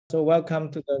So welcome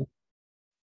to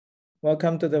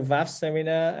the VAPS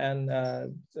seminar, and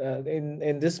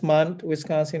in this month,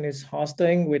 Wisconsin is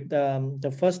hosting with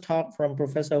the first talk from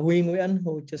Professor Nguyen,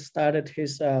 who just started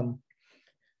his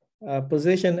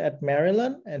position at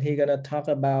Maryland, and he's gonna talk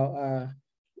about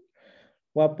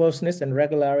well-posedness and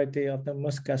regularity of the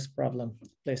Muskat problem.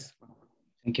 Please.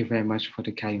 Thank you very much for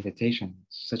the kind invitation.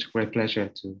 Such a great pleasure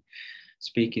to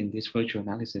speak in this virtual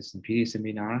analysis and PD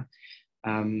seminar.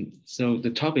 So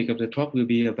the topic of the talk will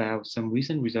be about some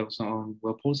recent results on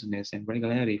well-posedness and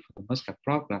regularity for the Muskat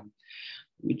problem,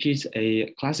 which is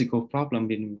a classical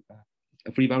problem in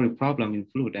a free body problem in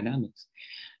fluid dynamics.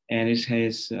 And it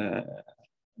has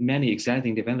many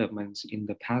exciting developments in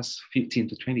the past 15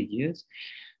 to 20 years.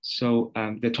 So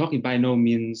the talk is by no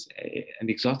means an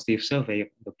exhaustive survey of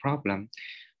the problem,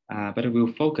 but I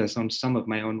will focus on some of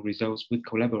my own results with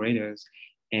collaborators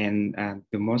and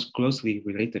the most closely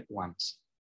related ones.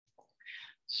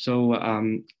 So,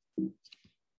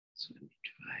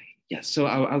 so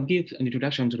I'll give an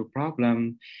introduction to the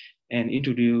problem and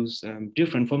introduce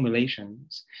different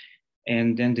formulations,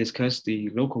 and then discuss the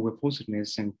local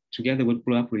well-posedness and together with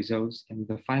blow-up results. And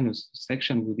the final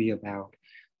section will be about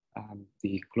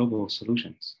the global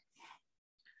solutions.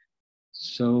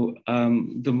 So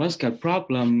the Muskat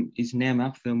problem is named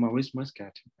after Maurice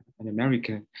Muskat, an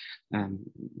American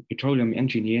petroleum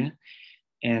engineer,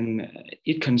 and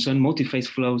it concerns multi-phase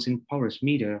flows in porous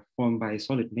media formed by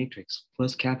solid matrix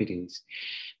plus cavities.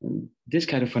 This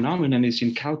kind of phenomenon is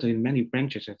encountered in many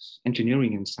branches of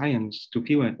engineering and science. To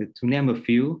name a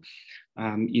few,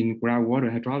 in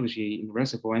groundwater hydrology, in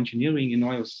reservoir engineering,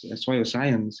 in soil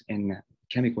science, and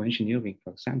chemical engineering,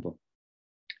 for example.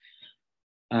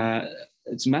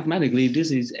 It's mathematically,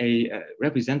 this is a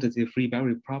representative free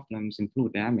body problems in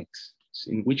fluid dynamics,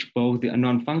 in which both the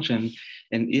unknown function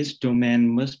and its domain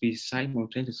must be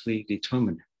simultaneously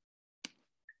determined.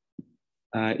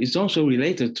 It's also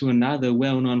related to another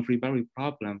well-known free body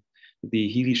problem, the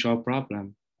Healy-Shaw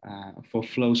problem, for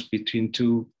flows between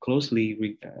two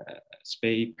closely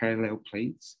spaced parallel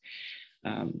plates.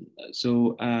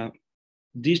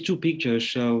 These two pictures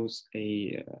shows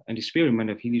an experiment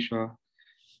of Healy-Shaw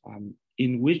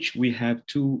in which we have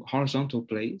two horizontal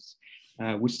plates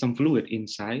with some fluid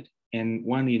inside, and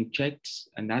one injects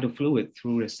another fluid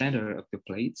through the center of the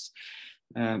plates.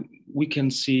 We can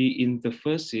see in the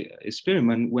first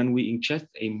experiment, when we inject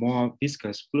a more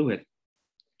viscous fluid,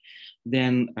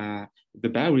 then the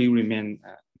boundary remains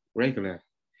regular,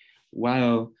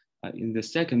 while in the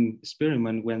second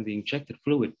experiment, when the injected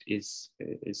fluid is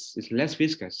less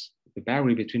viscous, the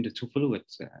boundary between the two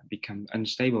fluids become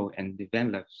unstable and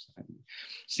develops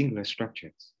singular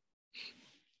structures.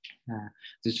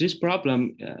 This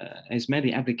problem has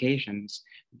many applications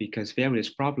because various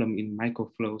problems in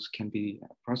microflows can be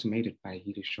approximated by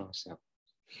Healy-Shaw cell.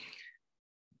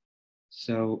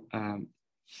 So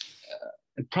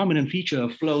a prominent feature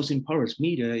of flows in porous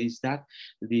media is that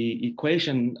the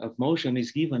equation of motion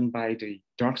is given by the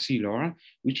Darcy law,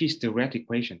 which is the red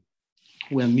equation,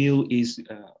 where mu is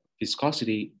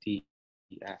viscosity, the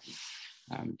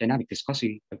dynamic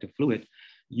viscosity of the fluid,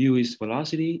 u is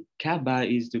velocity, kappa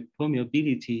is the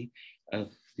permeability of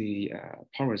the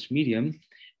porous medium.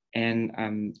 And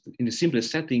in the simplest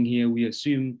setting here, we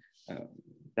assume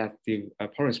that the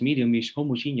porous medium is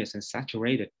homogeneous and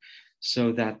saturated,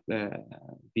 so that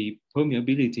the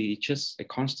permeability is just a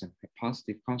constant, a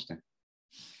positive constant.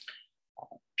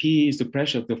 P is the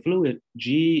pressure of the fluid,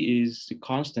 G is the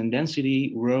constant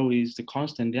density, rho is the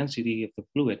constant density of the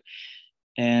fluid.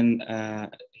 And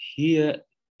here,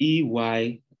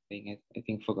 EY, I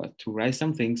think forgot to write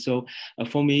something. So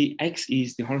for me, X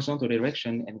is the horizontal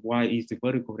direction and Y is the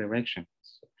vertical direction.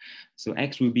 So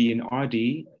X will be in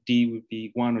RD, D will be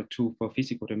 1 or 2 for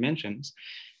physical dimensions,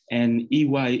 and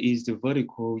EY is the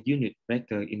vertical unit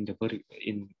vector in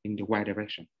the Y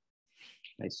direction.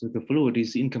 Right? So the fluid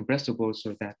is incompressible,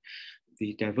 so that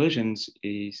the divergence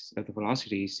is the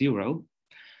velocity is 0.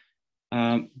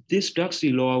 This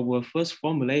Darcy law was first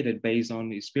formulated based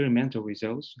on experimental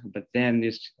results, but then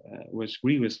this was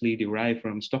previously derived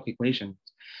from Stokes equations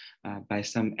by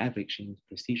some averaging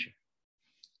procedure.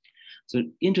 So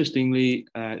interestingly,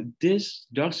 this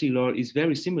Darcy law is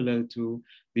very similar to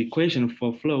the equation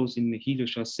for flows in the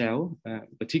Healy-Shaw cell,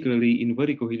 particularly in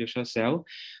vertical Healy-Shaw cell,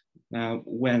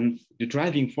 when the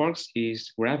driving force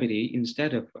is gravity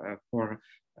instead of for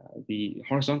the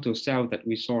horizontal cell that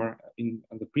we saw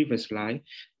on the previous slide,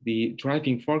 the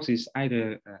driving force is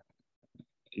either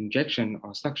injection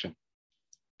or suction.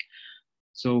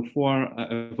 So for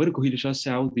a vertical Healy-Shaw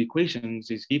cell, the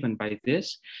equations is given by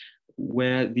this,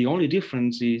 where the only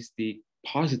difference is the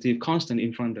positive constant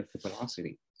in front of the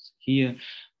velocity. Here,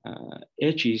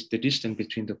 h is the distance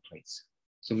between the plates.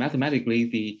 So mathematically,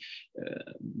 the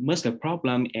Muskat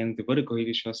problem and the vertical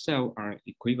initial cell are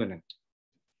equivalent,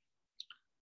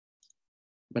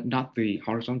 but not the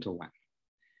horizontal one.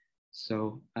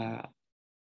 So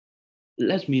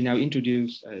let me now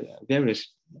introduce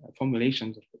various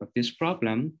formulations of this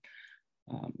problem.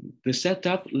 The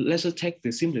setup, let's take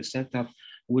the simplest setup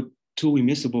with two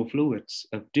immiscible fluids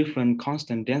of different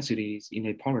constant densities in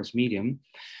a porous medium.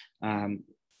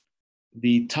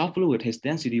 The top fluid has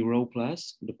density rho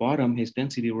plus, the bottom has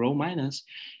density rho minus,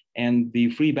 and the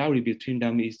free boundary between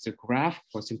them is the graph,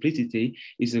 for simplicity,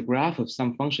 is the graph of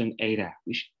some function eta,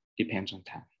 which depends on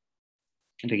time.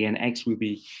 And again, x will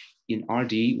be in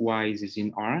Rd, y is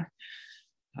in R.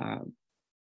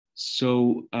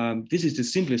 This is the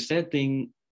simplest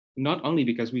setting, not only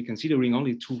because we're considering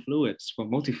only two fluids for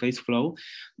multi-phase flow,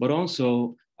 but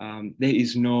also there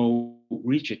is no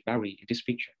rigid boundary in this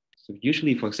picture. So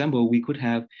usually, for example, we could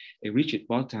have a rigid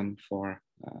bottom for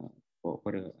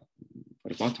the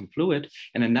bottom fluid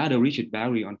and another rigid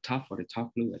boundary on top for the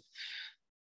top fluid.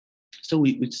 So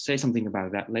we would say something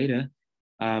about that later.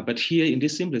 But here in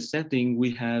this simplest setting,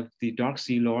 we have the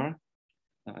Darcy law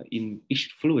in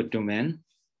each fluid domain.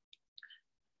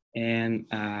 And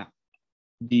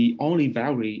the only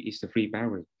boundary is the free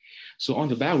boundary. So on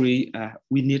the boundary,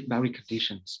 we need boundary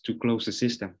conditions to close the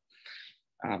system.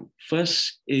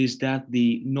 First is that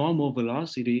the normal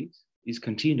velocity is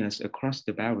continuous across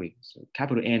the boundary. So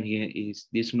capital N here is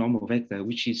this normal vector,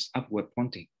 which is upward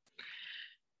pointing.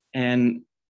 And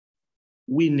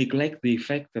we neglect the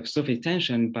effect of surface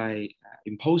tension by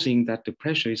imposing that the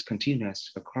pressure is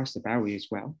continuous across the boundary as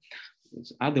well.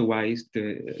 Otherwise,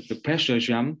 the pressure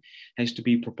jump has to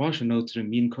be proportional to the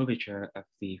mean curvature of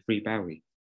the free boundary.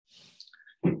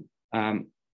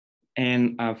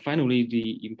 Finally,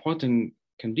 the important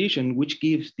condition which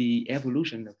gives the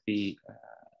evolution of the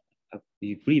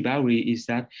free boundary is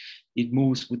that it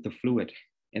moves with the fluid,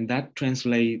 and that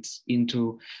translates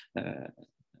into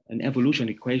an evolution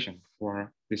equation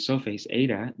for the surface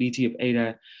eta. dt of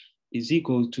eta is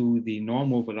equal to the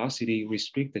normal velocity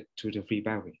restricted to the free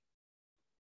boundary.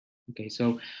 Okay,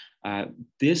 so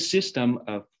this system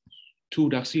of two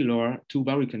Darcy law, two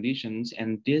boundary conditions,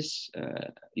 and this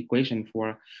equation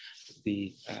for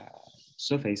the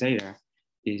surface eta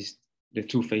is the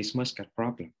two-phase Muskat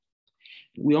problem.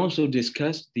 We also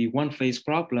discussed the one-phase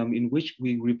problem in which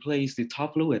we replace the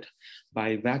top fluid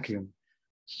by vacuum.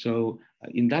 So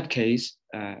in that case,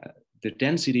 the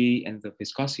density and the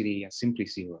viscosity are simply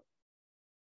zero.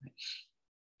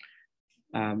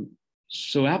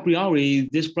 So a priori,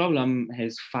 this problem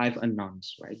has 5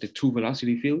 unknowns, right? The two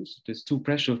velocity fields, the two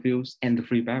pressure fields, and the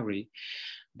free boundary.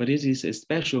 But it is a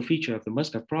special feature of the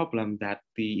Muskat problem that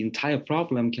the entire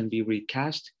problem can be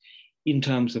recast in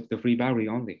terms of the free boundary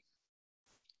only.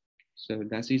 So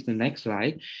that is the next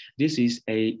slide. This is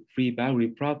a free boundary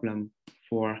problem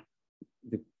for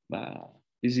the,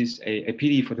 this is a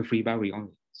PD for the free boundary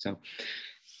only. So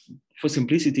for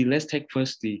simplicity, let's take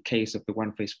first the case of the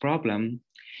one-phase problem,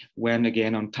 when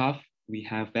again on top we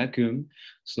have vacuum.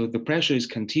 So the pressure is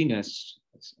continuous.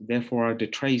 Therefore, the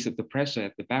trace of the pressure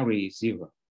at the boundary is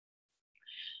zero.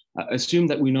 Assume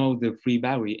that we know the free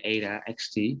boundary eta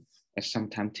xt at some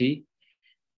time t,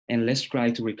 and let's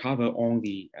try to recover all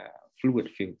the fluid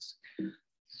fields.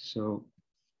 So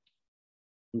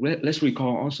let's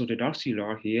recall also the Darcy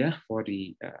law here for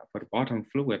the bottom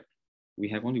fluid. We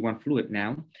have only one fluid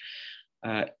now.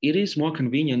 It is more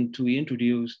convenient to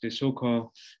introduce the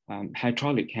so-called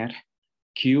hydraulic head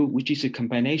Q, which is a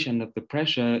combination of the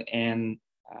pressure and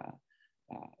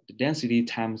the density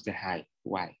times the height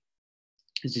y.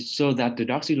 This is so that the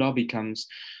Darcy law becomes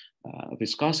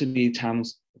viscosity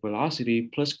times velocity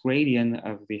plus gradient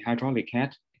of the hydraulic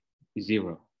head is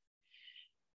zero.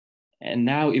 And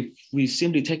now if we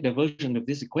simply take the version of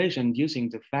this equation using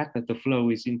the fact that the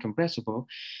flow is incompressible,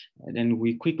 then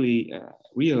we quickly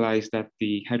realize that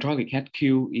the hydraulic head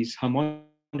Q is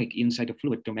harmonic inside the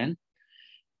fluid domain.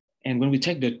 And when we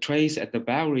take the trace at the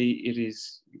boundary, it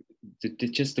is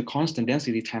just the constant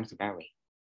density times the boundary.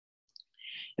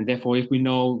 And therefore, if we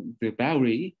know the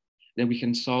boundary, then we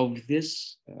can solve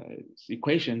this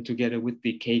equation together with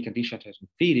the K condition test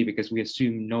theory, because we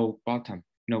assume no bottom,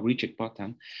 no rigid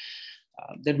bottom.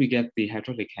 Then we get the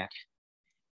hydraulic head.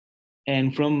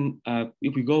 And from,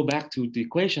 if we go back to the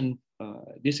equation,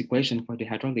 this equation for the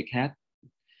hydraulic head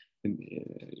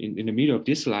in the middle of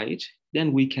this slide,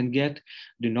 then we can get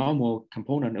the normal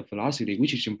component of velocity,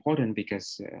 which is important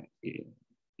because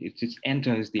it just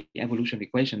enters the evolution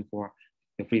equation for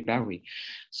the free boundary.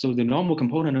 So the normal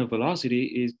component of velocity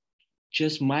is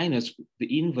just minus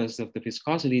the inverse of the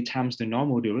viscosity times the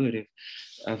normal derivative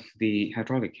of the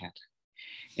hydraulic head.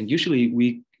 And usually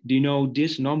we denote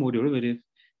this normal derivative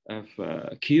of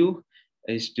Q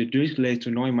is the Dirichlet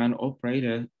to Neumann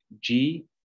operator G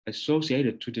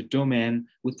associated to the domain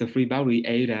with the free boundary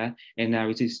eta, and now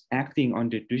it is acting on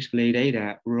the Dirichlet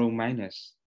eta rho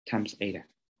minus times eta.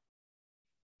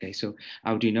 Okay, so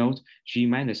I'll denote G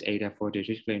minus eta for the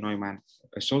Dirichlet Neumann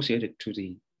associated to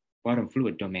the bottom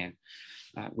fluid domain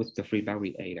with the free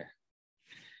boundary eta.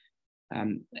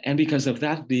 And because of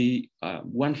that, the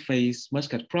one-phase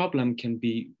Muskat problem can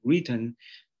be written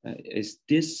as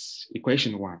this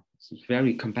equation one. It's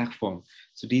very compact form.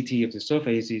 So dt of the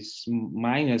surface is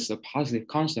minus a positive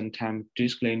constant times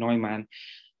Dirichlet Neumann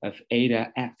of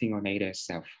eta acting on eta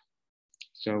itself.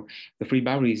 So the free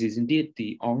boundaries is indeed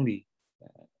the only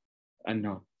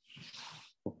unknown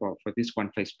for this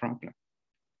one-phase problem.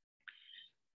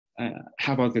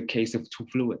 How about the case of two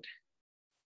fluid?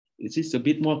 This is a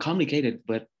bit more complicated,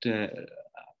 but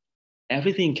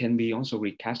everything can be also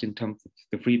recast in terms of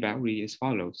the free boundary as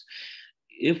follows.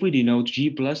 If we denote G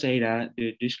plus eta,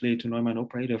 the Dirichlet to Neumann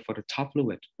operator for the top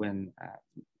fluid when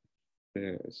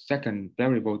the second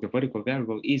variable, the vertical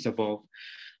variable, is above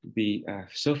the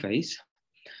surface,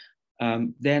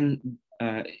 then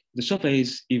the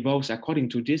surface evolves according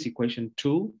to this equation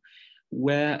 2,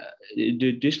 where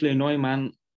the Dirichlet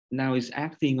Neumann now is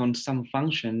acting on some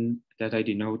function that I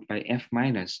denote by F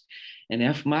minus. And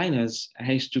F minus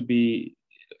has to be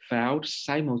found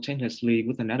simultaneously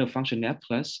with another function F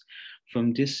plus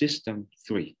from this system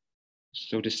 3.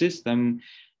 So the system,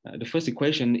 the first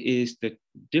equation is the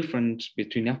difference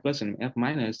between F plus and F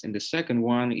minus, and the second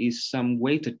one is some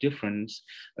weighted difference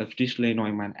of Dirichlet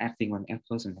Neumann acting on F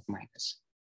plus and F minus.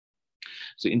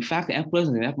 So in fact, F plus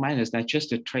and F minus are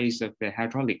just a trace of the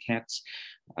hydraulic heads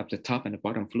of the top and the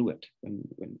bottom fluid when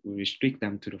we restrict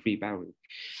them to the free boundary.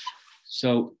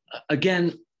 So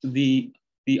again, the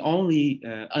only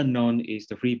unknown is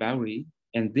the free boundary,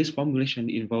 and this formulation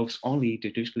involves only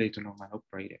the Dirichlet to Neumann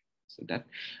operator. So that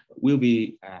will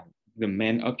be the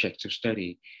main object to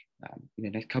study in the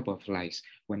next couple of slides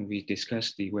when we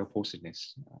discuss the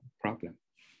well-posedness problem.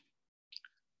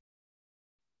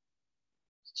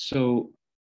 So,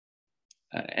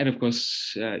 and of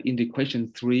course, in the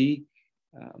equation 3,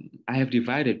 I have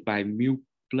divided by mu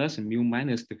plus and mu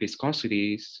minus the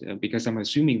viscosities because I'm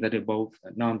assuming that they're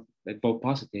both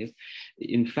positive.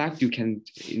 In fact, you can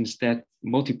instead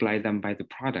multiply them by the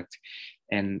product,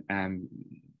 and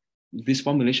this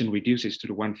formulation reduces to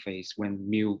the one phase when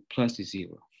mu plus is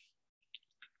 0.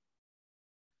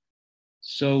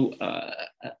 So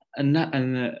an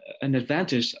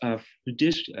advantage of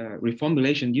this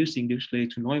reformulation using Dirichlet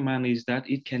to Neumann is that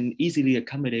it can easily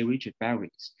accommodate rigid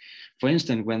boundaries. For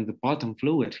instance, when the bottom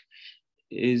fluid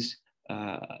is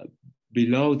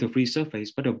below the free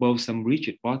surface, but above some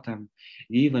rigid bottom,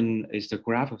 even is the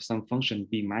graph of some function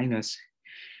b minus,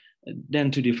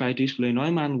 then to define Dirichlet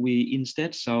Neumann, we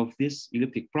instead solve this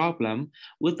elliptic problem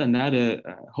with another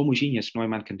homogeneous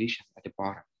Neumann condition at the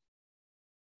bottom.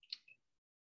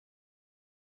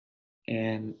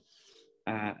 And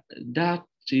that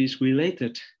is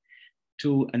related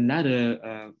to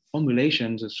another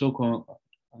formulation, the so-called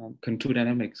contour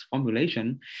dynamics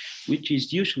formulation, which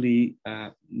is usually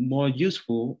more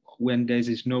useful when there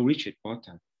is no rigid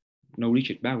bottom, no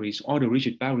rigid boundaries. All the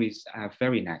rigid boundaries are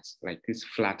very nice, like this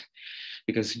flat,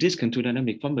 because this contour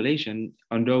dynamic formulation,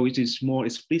 although it is more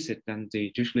explicit than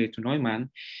the Dirichlet to Neumann,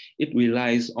 it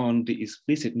relies on the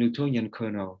explicit Newtonian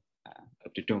kernel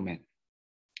of the domain.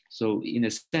 So in a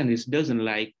sense, it doesn't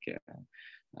like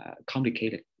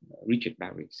complicated rigid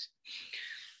boundaries.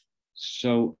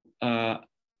 So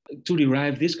to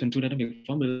derive this contour dynamic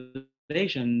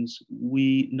formulations,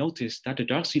 we noticed that the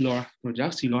Darcy law,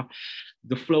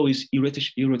 the flow is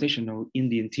irrotational in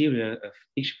the interior of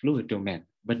each fluid domain,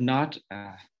 but not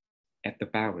at the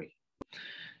boundary.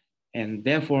 And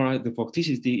therefore, the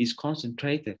vorticity is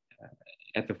concentrated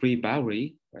at the free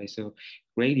boundary, right? So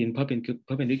gradient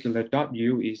perpendicular dot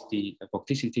u is the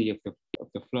vorticity of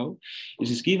the flow. It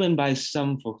is given by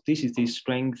some vorticity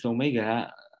strength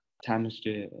omega times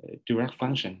the direct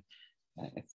function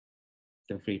at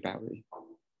the free boundary.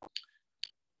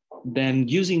 Then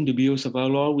using the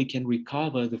Biot-Savart law, we can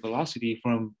recover the velocity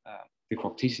from the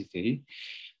vorticity.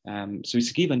 So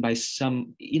it's given by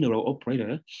some integral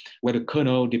operator where the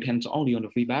kernel depends only on the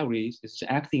free boundaries. It's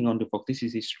acting on the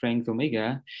vorticity strength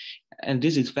omega. And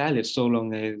this is valid so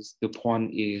long as the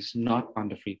point is not on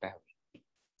the free boundary.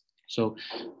 So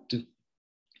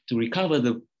to recover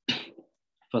the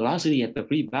velocity at the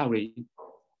free boundary,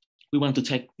 we want to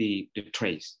take the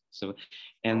trace. So,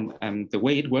 and the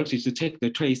way it works is to take the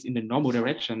trace in the normal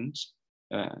directions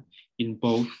in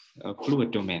both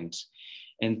fluid domains.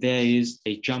 And there is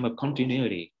a jump of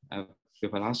continuity of the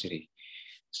velocity.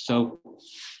 So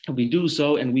we do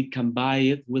so, and we combine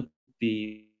it with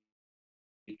the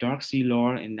Darcy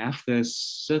law, and after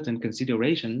certain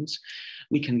considerations,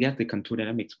 we can get the contour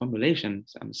dynamics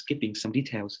formulations. I'm skipping some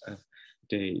details of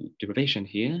the derivation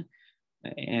here,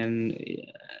 and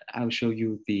I'll show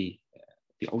you the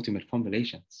ultimate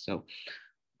formulation. So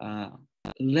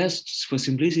let's, for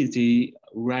simplicity,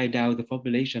 write out the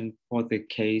formulation for the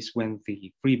case when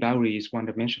the free boundary is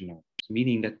one-dimensional,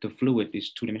 meaning that the fluid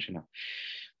is two-dimensional.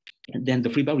 And then the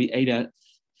free boundary eta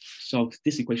solves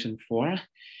this equation for.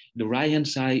 The right-hand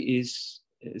side is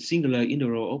a singular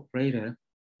integral operator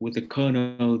with the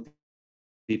kernel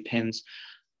depends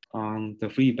on the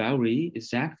free boundary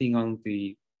is acting on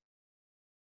the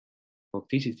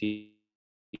vorticity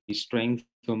strength,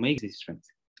 omega strength.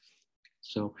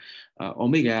 So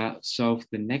omega solves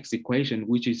the next equation,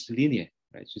 which is linear,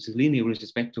 right? So it's linear with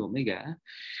respect to omega.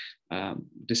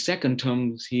 The second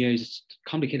term here is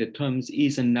complicated terms,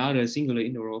 is another singular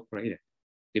integral operator.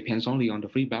 Depends only on the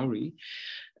free boundary.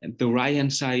 And the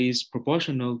right-hand side is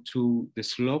proportional to the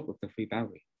slope of the free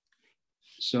boundary.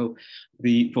 So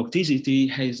the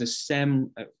vorticity has the same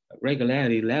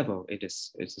regularity level.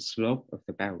 It's the slope of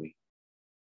the boundary.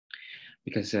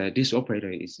 Because this operator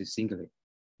is a singular.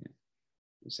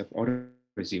 It's of order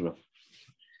 0.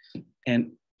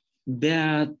 And there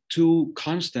are two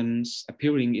constants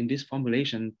appearing in this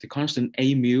formulation, the constant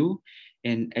A mu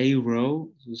and A rho.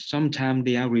 Sometimes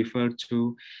they are referred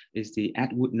to as the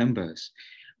Atwood numbers,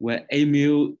 where A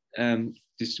mu,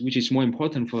 which is more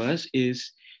important for us,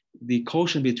 is the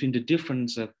quotient between the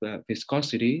difference of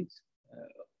viscosity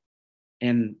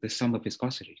and the sum of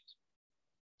viscosities.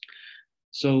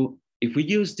 So if we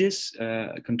use this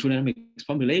contour dynamics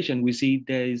formulation, we see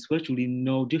there is virtually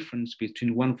no difference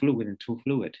between one fluid and two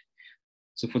fluid.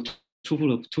 So for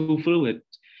two fluid,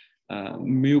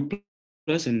 mu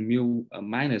plus and mu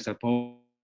minus are both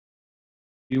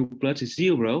mu plus is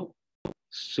 0.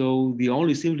 So the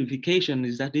only simplification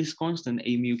is that this constant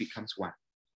A mu becomes 1.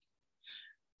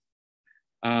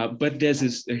 But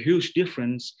there's a huge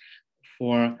difference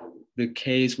for the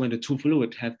case when the two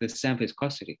fluids have the same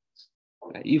viscosity.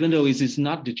 Even though it is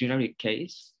not the generic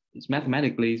case, it's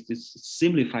mathematically, this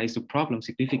simplifies the problem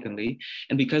significantly.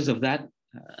 And because of that,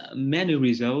 many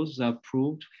results are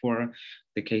proved for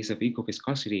the case of equal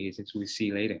viscosity, as we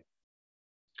see later.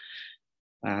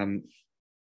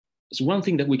 So one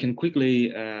thing that we can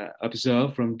quickly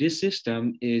observe from this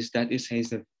system is that it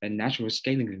has a natural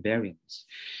scaling invariance.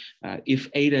 If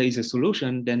eta is a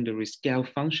solution, then the rescale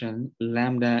function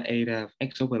lambda eta of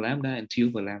x over lambda and t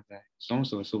over lambda is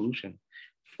also a solution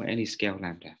for any scale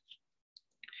lambda.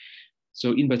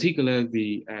 So in particular,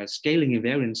 the scaling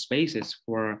invariant spaces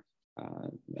for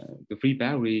the free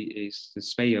boundary is the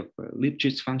space of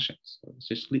Lipschitz functions, so it's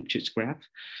just Lipschitz graph.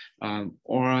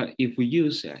 Or if we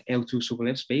use L2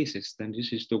 superlap spaces, then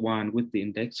this is the one with the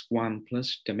index 1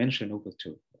 plus dimension over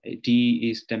 2. D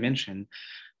is dimension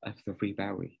of the free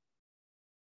boundary.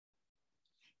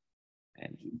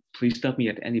 And please stop me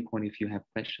at any point if you have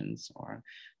questions or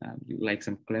you'd like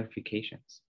some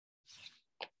clarifications.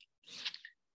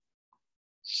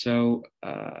 So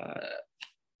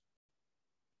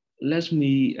let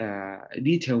me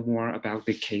detail more about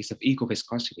the case of equal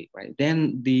viscosity, right?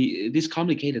 Then this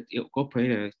complicated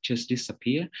operator just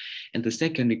disappear. And the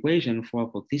second equation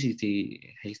for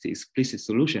vorticity has the explicit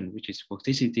solution, which is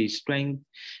vorticity strength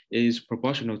is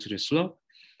proportional to the slope.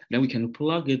 Then we can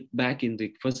plug it back in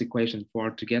the first equation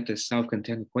to get the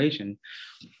self-contained equation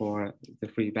for the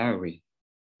free boundary.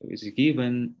 So it's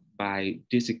given by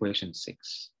this equation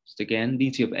 6. So again,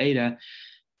 dt of eta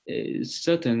is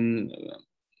certain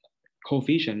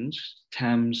coefficients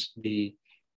times the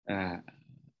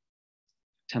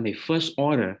first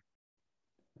order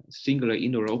singular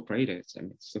integral operators. I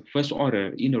mean, it's the first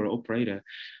order integral operator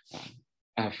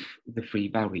of the free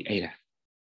boundary eta.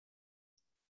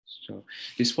 So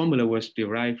this formula was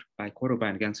derived by Cordoba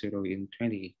and Gansero in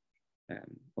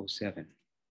 2007.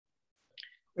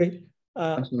 Great.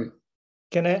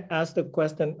 Can I ask the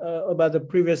question about the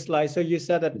previous slide? So you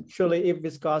said that surely if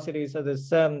viscosities are the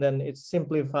same, then it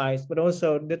simplifies. But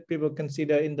also, did people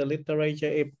consider in the literature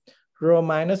if rho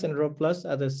minus and rho plus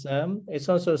are the same, it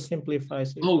also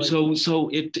simplifies. Oh, so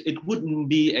it wouldn't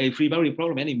be a free boundary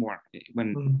problem anymore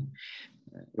when.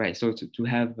 Right, so to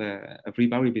have a free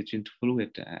boundary between two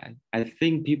fluid, I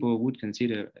think people would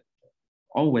consider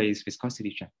always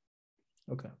viscosity check.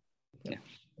 Okay. Yeah.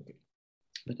 Okay.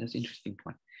 But that's an interesting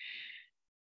point.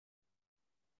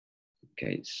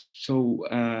 Okay, so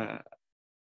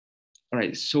all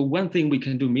right, so one thing we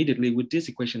can do immediately with this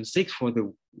equation 6 for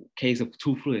the case of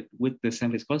two fluid with the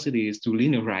same viscosity is to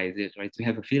linearize it, right? To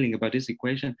have a feeling about this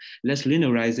equation, let's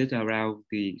linearize it around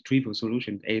the trivial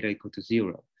solution eta equal to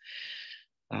 0.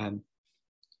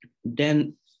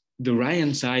 Then the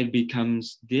right-hand side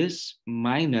becomes this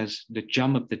minus the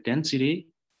jump of the density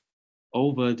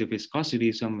over the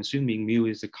viscosity. So I'm assuming mu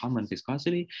is the common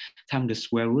viscosity times the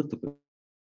square root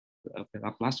of the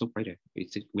Laplace operator.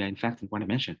 We are in fact in one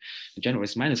dimension. In general,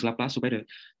 it's minus Laplace operator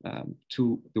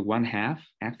to the 1/2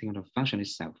 acting on the function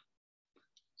itself.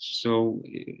 So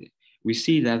we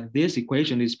see that this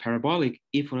equation is parabolic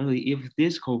if only if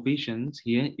this coefficient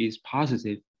here is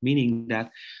positive, meaning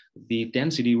that the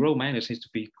density rho minus has to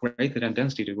be greater than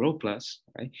density rho plus,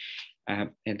 right?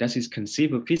 And that is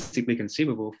physically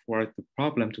conceivable for the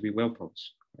problem to be well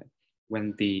posed, right?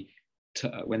 When the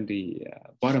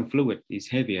bottom fluid is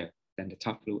heavier than the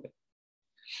top fluid.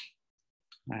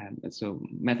 And so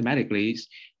mathematically,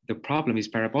 the problem is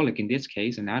parabolic in this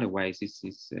case, and otherwise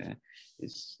it's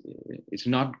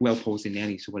not well posed in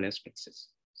any superless spaces,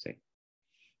 say.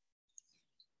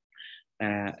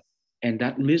 And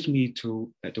that leads me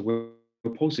to the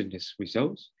well-posedness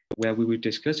results, where we will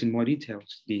discuss in more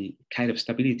details the kind of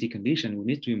stability condition we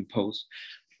need to impose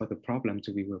for the problem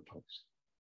to be well posed.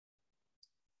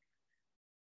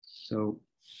 So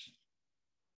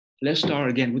let's start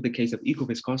again with the case of equal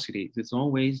viscosity. It's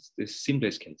always the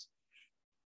simplest case.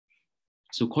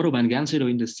 So Cordoba and Gancedo,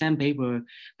 in the same paper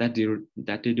that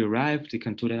they derived the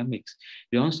contour dynamics,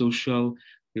 they also show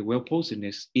the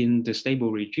well-posedness in the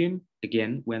stable regime,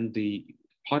 again, when the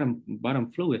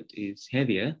bottom fluid is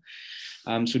heavier.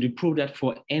 So they prove that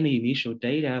for any initial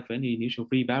data, for any initial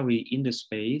free boundary in the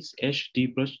space, HD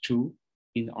plus 2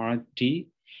 in RT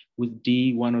with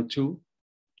D102,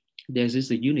 there's this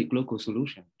a unique local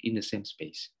solution in the same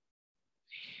space.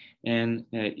 And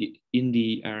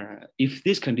if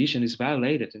this condition is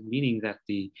violated, meaning that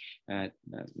the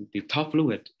top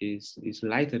fluid is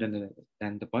lighter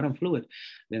than the bottom fluid,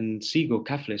 then Siegel,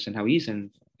 Kaflis, and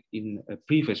Hauisen in a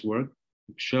previous work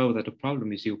show that the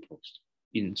problem is ill-posed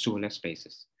in superless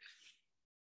spaces.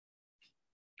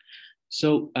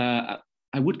 So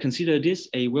I would consider this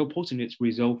a well-posedness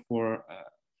result for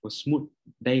smooth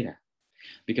data,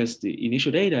 because the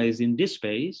initial data is in this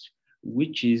space,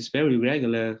 which is very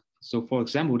regular. So for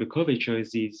example, the curvature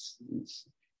is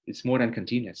more than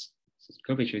continuous. So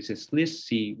curvature is at least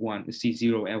C1,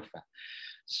 C0 alpha.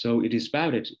 So it is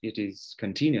bounded, it is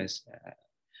continuous.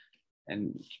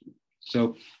 And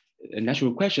so a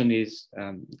natural question is,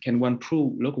 can one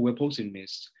prove local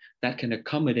well-posedness that can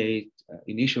accommodate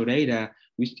initial data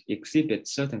which exhibit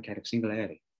certain kind of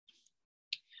singularity?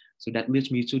 So that leads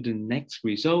me to the next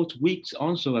result, which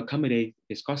also accommodate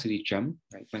viscosity jump,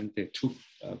 right? When the two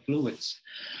fluids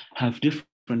have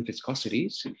different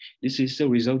viscosities. This is the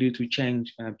result due to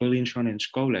change Berlin, Schron, and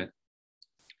Scholar.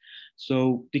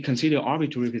 So they consider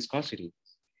arbitrary viscosity,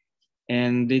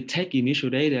 and they take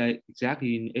initial data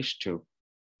exactly in H2,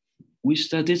 which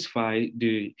satisfy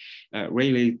the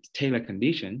Rayleigh-Taylor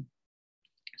condition.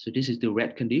 So this is the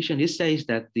red condition. It says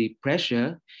that the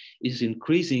pressure is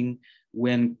increasing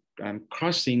when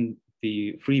crossing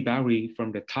the free boundary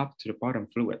from the top to the bottom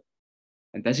fluid.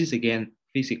 And this is again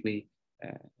physically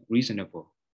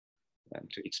reasonable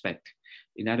to expect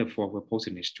in order for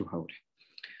well-posedness to hold.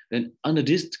 Then under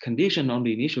this condition on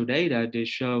the initial data, they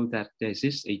show that there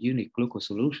exists a unique local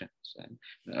solution. And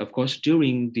of course,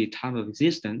 during the time of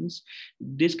existence,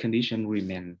 this condition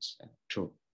remains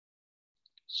true.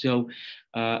 So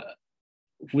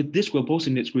with this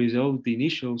well-posedness result, the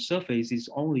initial surface is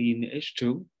only in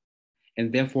H2,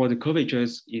 and therefore the curvature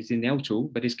is in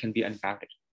L2, but this can be unbounded.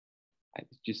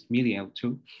 It's just merely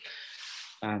L2.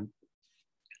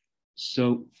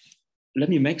 So let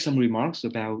me make some remarks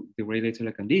about the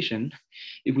Rayleigh-Taylor condition.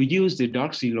 If we use the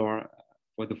Darcy law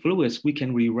for the fluids, we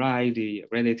can rewrite the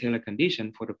Rayleigh-Taylor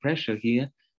condition for the pressure here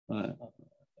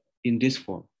in this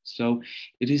form. So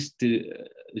it is the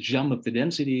jump of the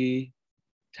density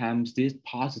times this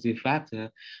positive factor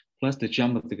plus the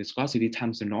jump of the viscosity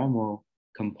times the normal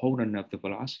component of the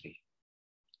velocity.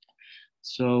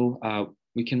 So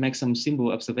we can make some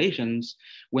simple observations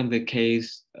when the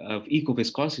case of equal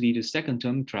viscosity, the second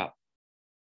term drop.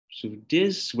 So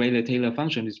this Rayleigh-Taylor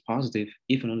function is positive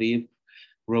if and only if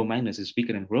rho minus is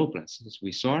bigger than rho plus, as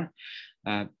we saw.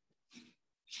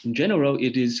 In general,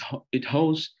 it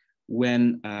holds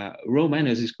when rho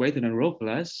minus is greater than rho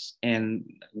plus, and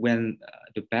when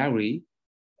the boundary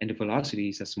and the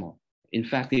velocities are small. In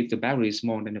fact, if the boundary is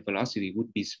small, then the velocity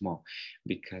would be small,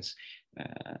 because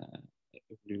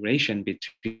relation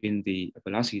between the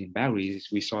velocity and boundary, as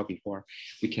we saw before,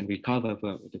 we can recover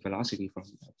the velocity from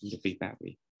the free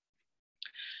boundary.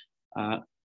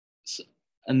 So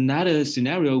another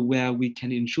scenario where we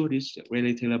can ensure this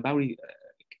Rayleigh-Taylor boundary,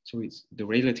 the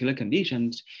Rayleigh-Taylor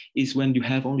conditions, is when you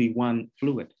have only one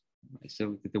fluid.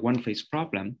 So the one-phase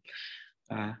problem.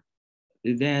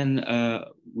 Then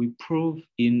we prove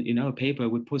in our paper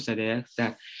with Muskat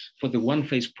that for the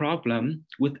one-phase problem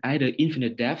with either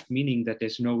infinite depth, meaning that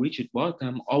there's no rigid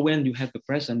bottom, or when you have the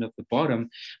presence of the bottom,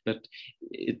 but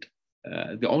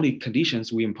the only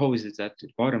conditions we impose is that the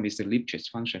bottom is the Lipschitz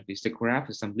function, is the graph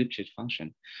of some Lipschitz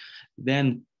function.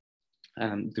 Then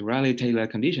the Rayleigh-Taylor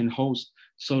condition holds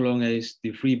so long as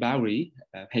the free boundary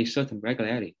has certain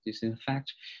regularity. This is in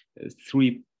fact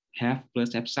 3/2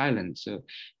 plus epsilon. So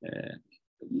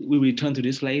we return to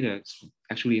this later,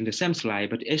 actually in the same slide,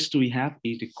 but S3/2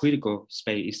 is the critical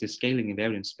space, is the scaling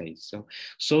invariant space.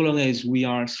 So long as we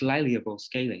are slightly above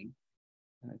scaling,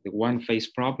 the one-phase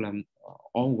problem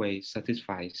always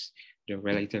satisfies the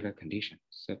Rayleigh-Taylor condition.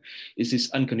 So this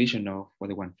is unconditional for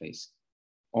the one phase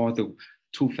or the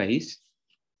two phase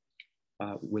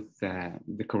with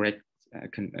the correct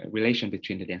relation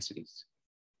between the densities.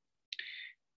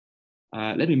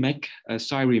 Let me make a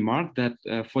side remark that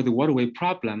for the water wave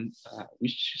problem,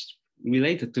 which is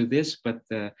related to this, but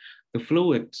the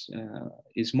fluid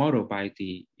is modeled by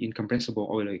the incompressible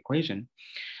Euler equation.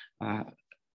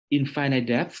 In finite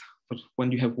depth, but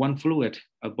when you have one fluid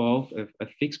above a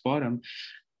fixed bottom,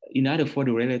 in order for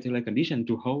the Rayleigh-Taylor condition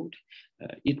to hold,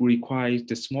 it requires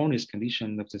the smallness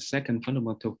condition of the second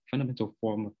fundamental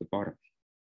form of the bottom.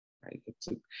 Right?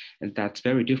 And that's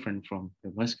very different from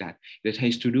the Muskat. It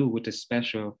has to do with the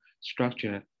special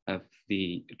structure of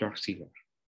the dark sealer.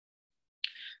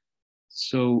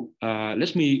 So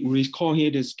let me recall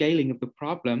here the scaling of the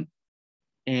problem.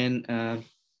 And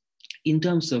in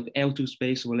terms of L2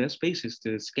 space or less spaces,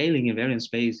 the scaling invariant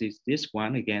space is this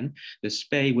one again, the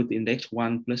space with index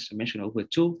 1 plus dimension over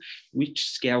 2, which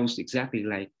scales exactly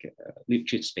like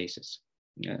Lipschitz spaces.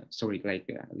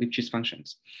 Lipschitz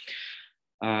functions.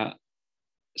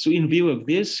 So in view of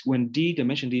this, when d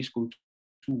dimension d is equal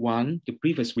to 1, the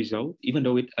previous result, even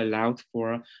though it allowed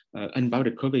for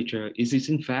unbounded curvature, is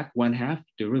in fact 1/2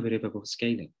 derivative of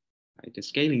scaling. Right? The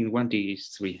scaling in 1D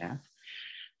is 3/2.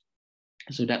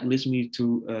 So that leads me to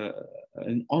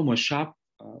an almost sharp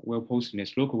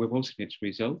well-posedness, local well-posedness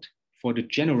result for the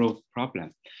general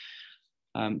problem.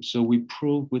 So we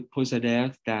prove with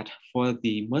Muskat that for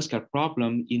the Muskat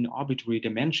problem in arbitrary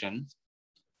dimension,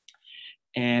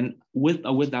 and with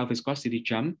or without viscosity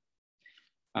jump,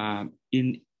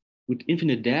 with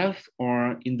infinite depth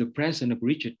or in the presence of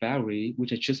rigid boundary,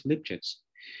 which are just Lipschitz,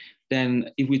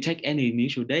 then if we take any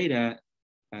initial data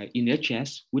in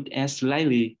HS with S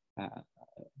slightly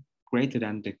greater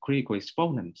than the critical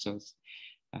exponent, so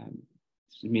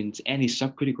it means any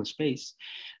subcritical space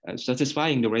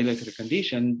satisfying the Rayleigh-Taylor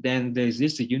condition, then there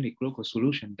exists a unique local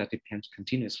solution that depends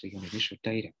continuously on initial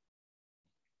data.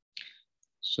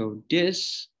 So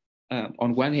this,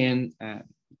 on one hand,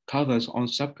 covers on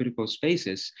subcritical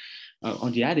spaces.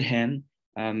 On the other hand,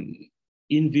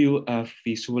 in view of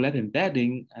the Sobolev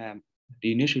embedding,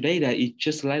 the initial data is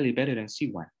just slightly better than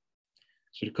C1.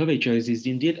 So the curvature is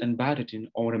indeed unbounded in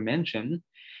all dimension,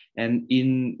 and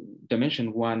in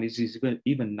dimension 1, this is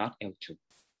even not L2.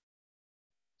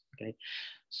 Okay,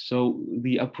 so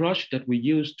the approach that we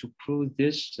use to prove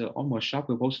this almost sharp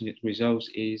well-posedness results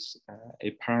is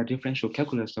a paradifferential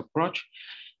calculus approach.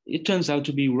 It turns out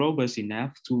to be robust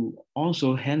enough to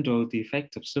also handle the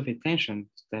effect of surface tension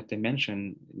that I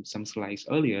mentioned in some slides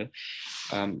earlier,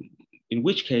 in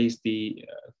which case the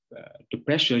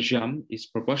pressure jump is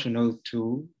proportional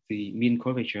to the mean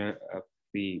curvature of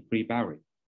the free boundary.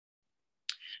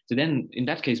 So then in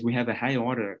that case, we have a higher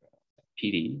order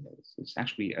PD. It's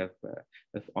actually of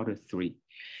order 3.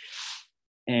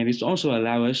 And it's also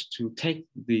allow us to take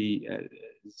the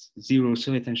zero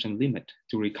surface tension limit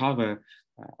to recover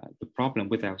the problem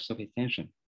without surface tension.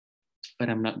 But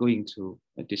I'm not going to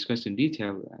discuss in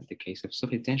detail the case of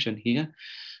surface tension here.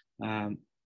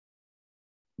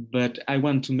 But I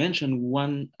want to mention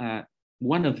one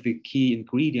of the key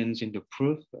ingredients in the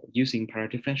proof using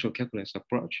paradifferential calculus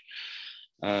approach,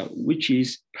 which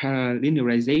is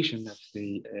paralinearization of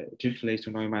the Dirichlet to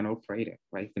Neumann operator,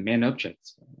 right? The main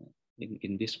objects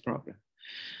in this problem.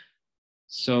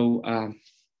 So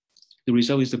the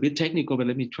result is a bit technical, but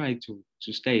let me try to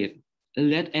state it.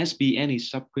 Let S be any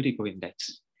subcritical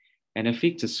index, and I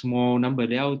fix a small number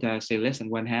delta, say less than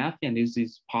 1/2, and this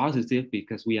is positive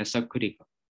because we are subcritical.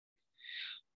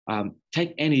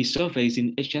 Take any surface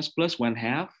in HS plus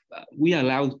 1/2, we are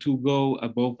allowed to go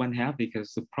above 1/2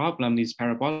 because the problem is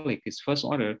parabolic, it's first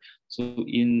order. So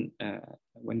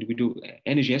when we do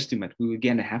energy estimate, we will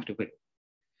get a half of it.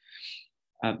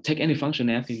 Take any function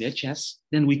f in HS,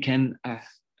 then we can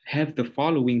have the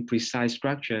following precise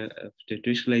structure of the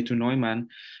Dirichlet to Neumann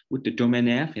with the domain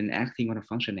f and acting on a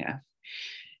function f.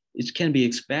 It can be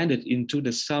expanded into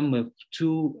the sum of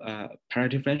two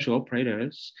paradifferential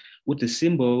operators with the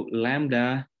symbol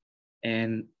lambda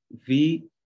and v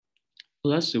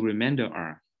plus the remainder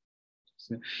r.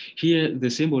 So here, the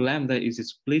symbol lambda is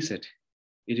explicit.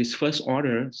 It is first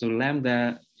order, so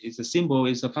lambda is a symbol,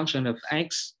 is a function of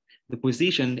x, the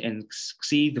position, and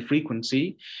c, the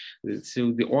frequency.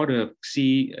 So the order of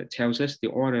c tells us the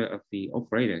order of the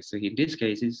operator. So in this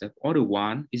case, it's order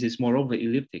 1. It is moreover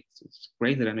elliptic. So it's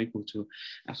greater than or equal to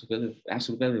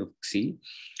absolute value of c.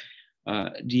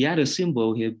 The other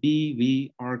symbol here, b,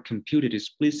 v, are computed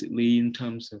explicitly in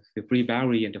terms of the free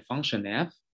boundary and the function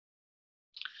f.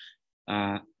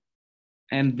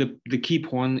 And the key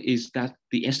point is that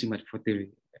the estimate for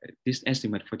this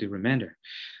estimate for the remainder.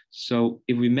 So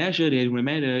if we measure the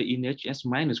remainder in HS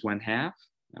minus 1/2,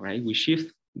 all right, we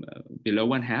shift below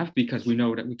 1/2 because we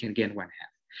know that we can gain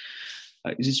 1/2.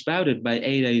 It is bounded by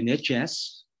eta in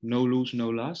HS, no lose, no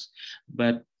loss,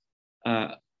 but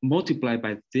multiplied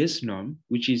by this norm,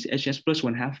 which is HS plus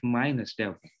 1/2 minus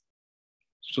delta.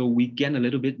 So we gain a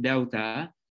little bit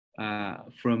delta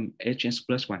from HS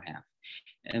plus 1/2.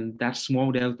 And that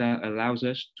small delta allows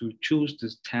us to choose the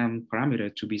time parameter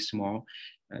to be small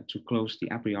to close the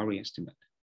a priori estimate.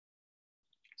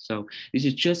 So this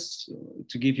is just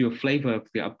to give you a flavor of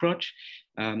the approach.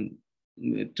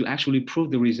 To actually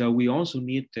prove the result, we also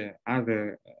need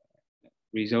other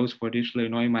results for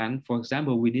Dirichlet-Neumann. For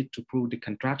example, we need to prove the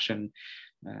contraction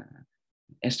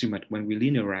estimate when we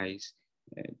linearize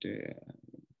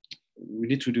we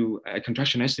need to do a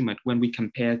contraction estimate when we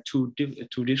compare two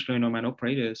Dirichlet-Neumann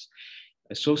operators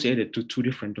associated to two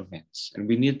different domains. And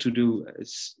we need to do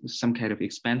some kind of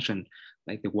expansion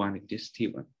like the one in this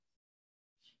T1.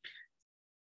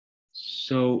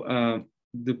 So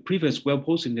the previous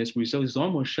well-posedness result is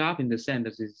almost sharp in the sense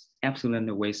that it's epsilon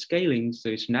away scaling. So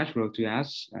it's natural to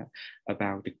ask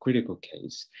about the critical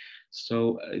case.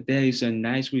 So there is a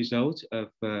nice result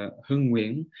of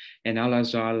Nguyen and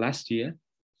Al-Azhar last year,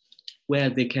 where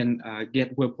they can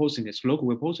get well-posedness, local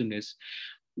well-posedness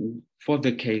for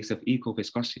the case of equal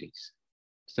viscosities.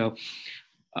 So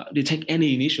they take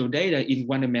any initial data in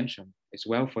one dimension as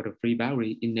well for the free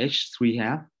boundary in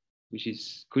H3 which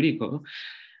is critical.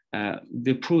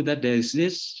 They prove that there is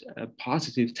this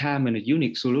positive time and a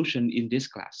unique solution in this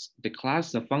class. The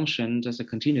class of functions as a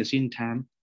continuous in time,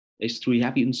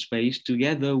 H3 in space,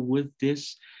 together with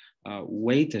this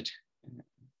weighted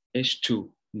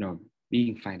H2 norm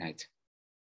being finite.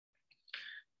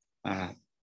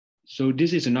 So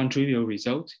this is a non-trivial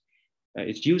result.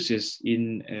 It uses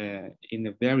in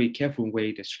a very careful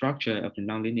way the structure of the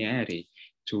nonlinearity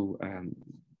to,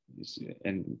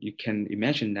 and you can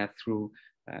imagine that through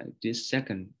this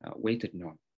second weighted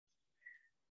norm.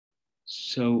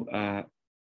 So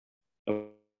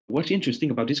what's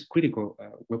interesting about this critical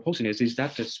well-posedness is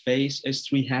that the space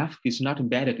S3 is not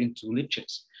embedded into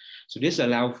Lipschitz. So this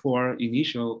allows for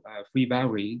initial free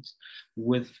boundaries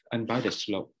with unbounded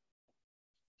slope.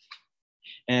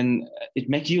 And it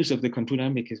makes use of the contour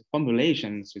dynamic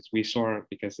formulations, which we saw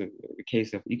because the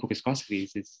case of equal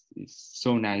viscosities is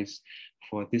so nice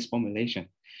for this formulation.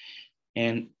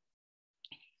 And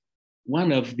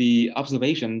one of the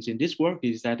observations in this work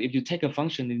is that if you take a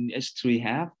function in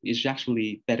S3 it's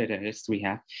actually better than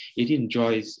S3 It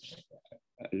enjoys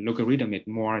logarithmic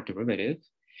more derivative,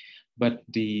 but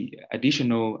the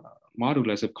additional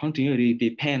modulus of continuity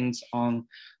depends on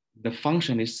the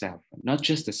function itself, not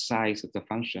just the size of the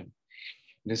function.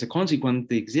 As a consequence,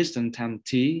 the existence time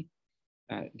t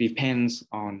depends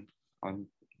on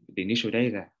the initial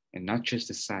data and not just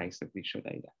the size of the initial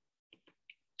data.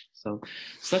 So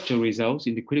such a result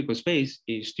in the critical space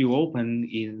is still open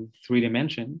in 3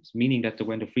 dimensions, meaning that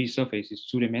when the free surface is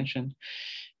 2 dimensions,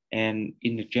 and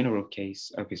in the general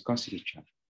case of viscosity term.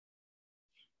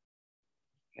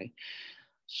 Okay,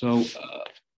 so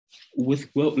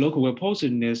with local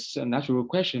well-posedness, a natural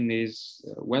question is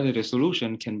whether the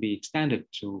solution can be extended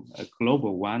to a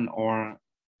global one, or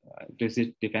does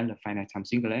it depend on finite time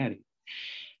singularity?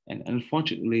 And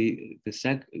unfortunately,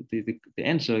 the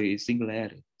answer is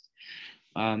singularity.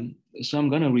 So I'm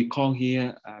going to recall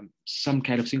here some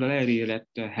kind of singularity that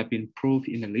have been proved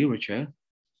in the literature.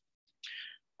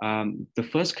 The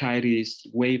first kind is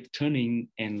wave turning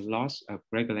and loss of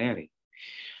regularity.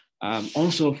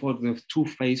 Also for the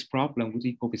two-phase problem with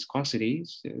equal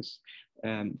viscosities,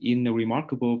 in a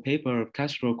remarkable paper of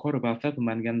Castro, Cordoba,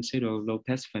 Feldman, Gancedo,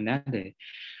 Lopez, Fernandez,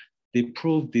 they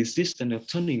proved the existence of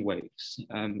turning waves.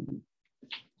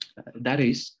 That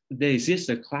is, there exists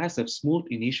a class of smooth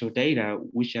initial data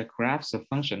which are graphs of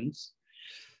functions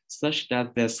such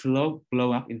that their slope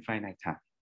blow up in finite time.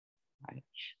 Right?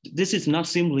 This is not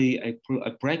simply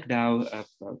a breakdown of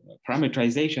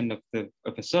parameterization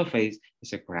of a surface,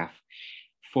 it's a graph.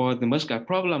 For the Muskat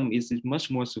problem, it's much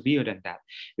more severe than that,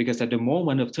 because at the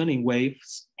moment of turning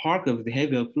waves, part of the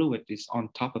heavier fluid is on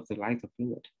top of the lighter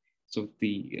fluid. So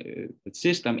the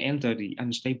system entered the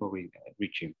unstable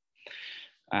regime.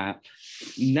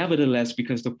 Nevertheless,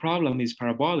 because the problem is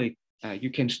parabolic,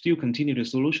 you can still continue the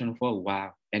solution for a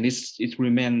while, and it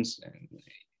remains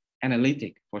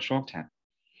analytic for a short time.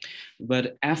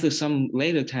 But after some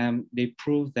later time, they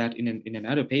proved that in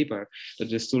another paper that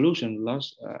the solution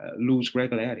lose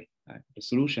regularity. The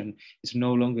solution is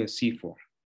no longer C4.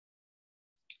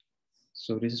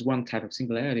 So this is one type of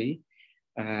singularity.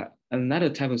 Another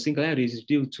type of singularity is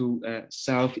due to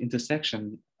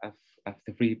self-intersection of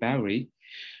the free boundary.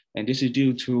 And this is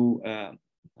due to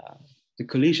the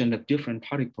collision of different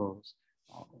particles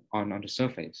on the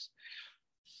surface.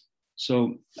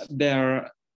 So there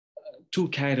are two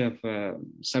kinds of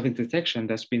self-intersection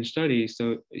that's been studied.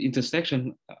 So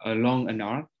intersection along an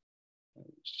arc,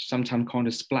 sometimes called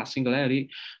the splash singularity,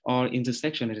 or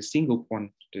intersection at a single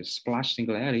point, the splash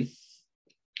singularity.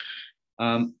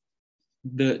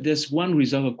 There's one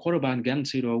result of Cordoba and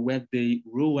Gancedo where they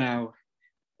rule out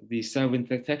the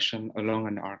self-intersection along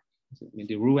an arc. So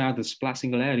they rule out the splash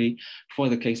singularity for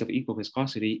the case of equal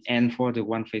viscosity and for the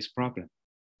one-phase problem.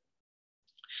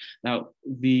 Now,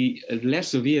 the less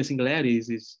severe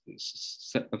singularities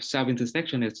of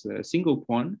self-intersection as a single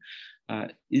point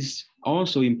is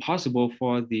also impossible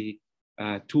for the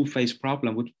two-phase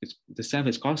problem with the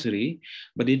self-viscosity,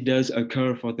 but it does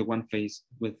occur for the one-phase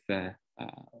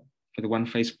for the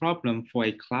one-phase problem for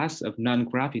a class of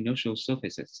non-graph inertial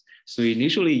surfaces. So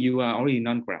initially you are already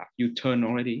non-graph, you turn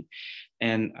already,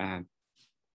 and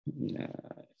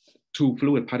two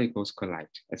fluid particles collide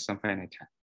at some finite time.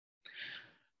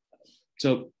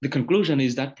 So the conclusion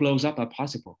is that flows up are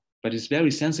possible, but it's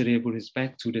very sensitive with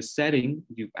respect to the setting.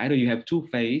 Either you have two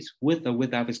phase with or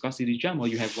without viscosity jump, or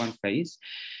you have one phase,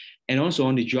 and also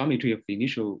on the geometry of the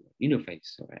initial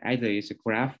interface. So either it's a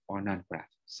graph or non-graph,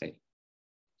 say.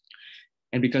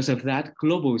 And because of that,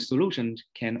 global solutions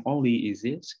can only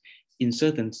exist in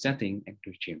certain setting and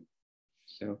regime.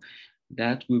 So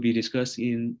that will be discussed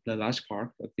in the last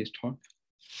part of this talk.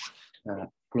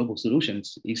 Global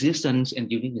solutions, existence and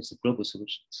uniqueness of global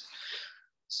solutions.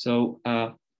 So,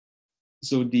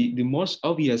 the most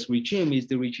obvious regime is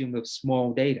the regime of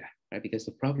small data, right? Because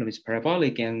the problem is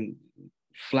parabolic and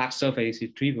flat surface is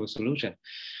trivial solution.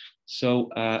 So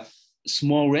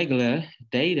small regular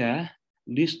data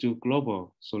leads to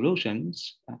global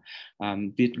solutions.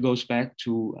 It goes back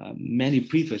to many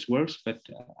previous works, but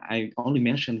I only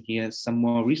mentioned here some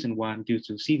more recent one due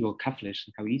to Siegel, Kaflish,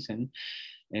 and Hawisen,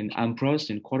 and Ambrose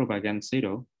and Cordoba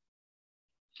Gancedo.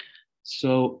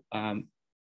 So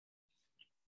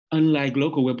unlike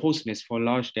local well-posedness for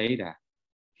large data,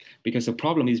 because the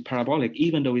problem is parabolic,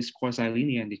 even though it's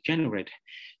quasilinear and degenerate,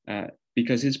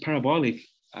 because it's parabolic,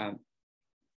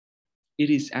 it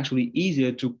is actually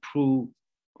easier to prove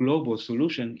global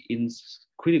solution in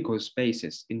critical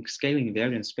spaces, in scaling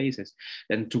invariant spaces,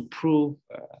 than to prove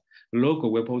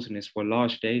local well-posedness for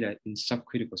large data in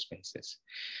subcritical spaces.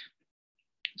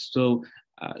 So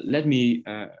let me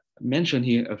mention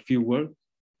here a few words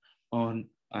on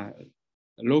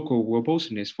local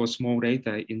well-posedness for small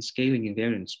data in scaling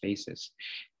invariant spaces.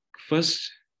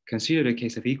 First, consider the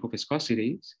case of equal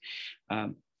viscosities.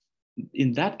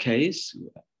 In that case,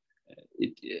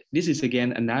 this is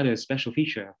again another special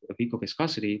feature of equal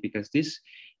viscosity, because this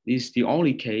is the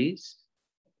only case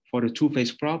for the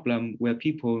two-phase problem where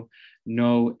people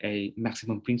know a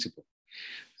maximum principle.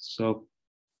 So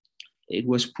it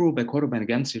was proved by Cordoba and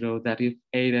Gancedo that if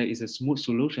eta is a smooth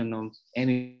solution on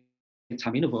any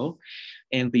time interval,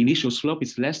 and the initial slope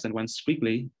is less than one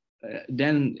strictly,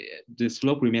 then the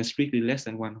slope remains strictly less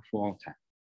than one for all time.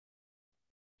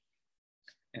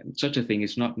 And such a thing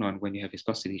is not known when you have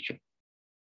viscosity change.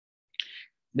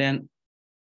 Then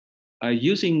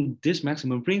using this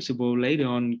maximum principle, later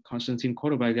on, Constantine,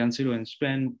 Cordoba, Gancedo, and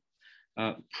Strand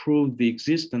proved the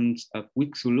existence of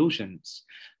weak solutions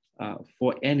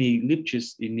for any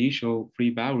Lipschitz initial free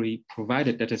boundary,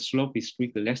 provided that the slope is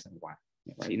strictly less than one,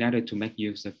 right, in order to make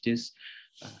use of this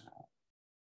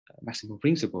maximum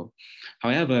principle.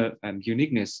 However,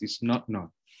 uniqueness is not known,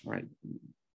 right?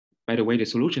 By the way, the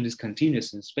solution is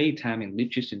continuous in space-time and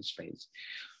Lipschitz in space,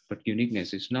 but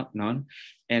uniqueness is not known.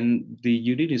 And the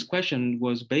uniqueness question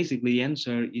was basically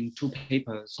answered in two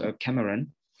papers of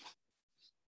Cameron,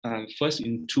 first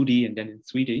in 2D and then in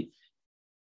 3D.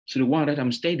 So the one that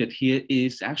I'm stated here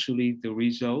is actually the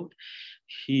result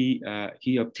he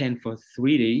obtained for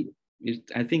 3D.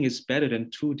 I think it's better than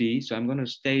 2D, so I'm going to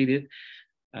state it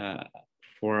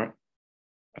for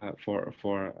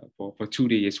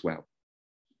 2D as well.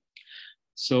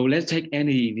 So let's take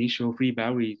any initial free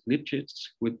Boundary Lipschitz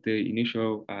with the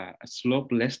initial slope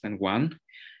less than 1,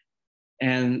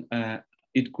 and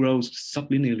it grows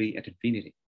sublinearly at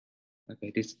infinity.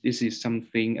 Okay, this is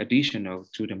something additional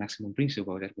to the maximum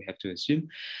principle that we have to assume.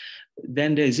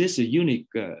 Then there is a unique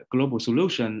global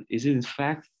solution. Is in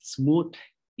fact smooth,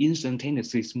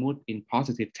 instantaneously smooth in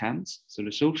positive terms. So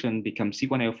the solution becomes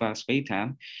C1 alpha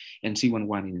space-time and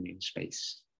C11 in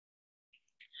space.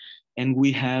 And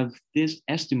we have this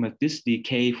estimate, this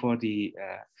decay for the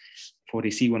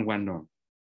C11 norm.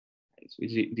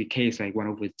 The decay is like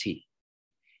 1/T.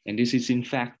 And this is in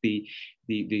fact the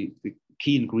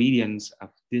key ingredients of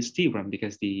this theorem,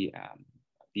 because the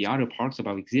other parts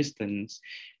about existence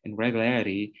and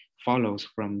regularity follows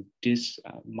from this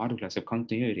modulus of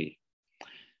continuity.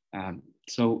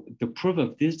 So the proof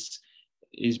of this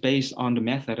is based on the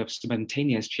method of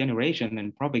spontaneous generation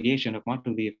and propagation of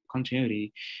moduli of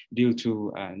continuity due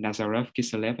to Nazarev,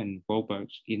 Kiselev, and Boberg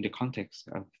in the context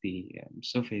of the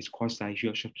surface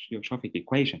quasi-geostrophic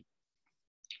equation.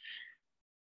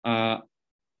 And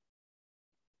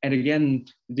again,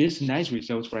 this nice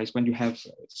results, right, when you have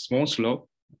small slope,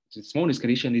 the smallness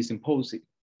condition is imposed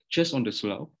just on the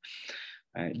slope,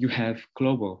 you have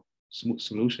global smooth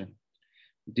solution.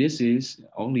 This is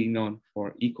only known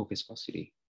for equal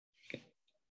viscosity. Okay.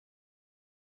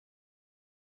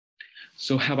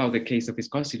 So how about the case of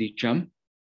viscosity jump?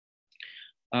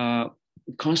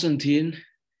 Constantine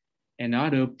and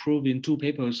others proved in two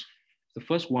papers. The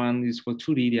first one is for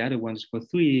 2D, the other one is for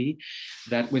 3D,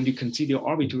 that when you consider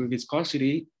arbitrary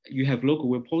viscosity, you have local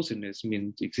well-posedness,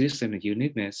 means existence and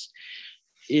uniqueness.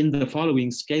 In the following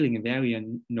scaling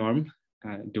invariant norm,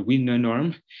 the Wiener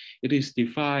norm, it is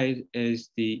defined as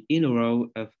the integral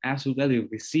of absolute value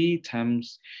of C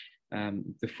times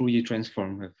the Fourier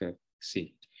transform of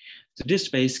C. So this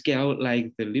space scale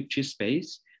like the Lipschitz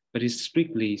space, but it's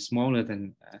strictly smaller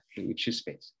than the Lipschitz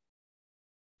space.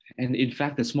 And in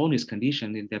fact, the smallness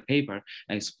condition in their paper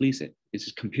are explicit,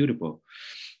 it's computable.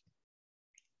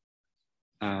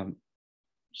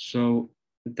 So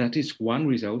that is one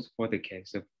result for the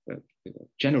case of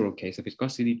general case of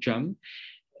viscosity jump.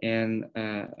 And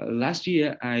last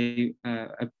year, I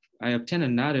obtained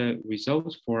another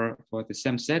result for the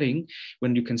same setting.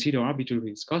 When you consider arbitrary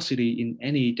viscosity in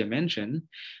any dimension,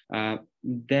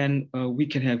 then we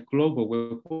can have global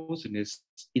well-posedness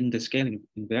in the scaling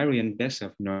invariant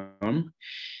Bessev norm.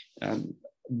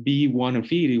 B1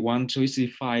 infinity 1, so it's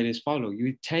defined as follows.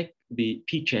 You take the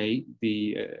PJ,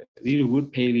 the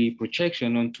Littlewood Paley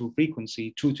projection onto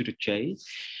frequency 2 to the J,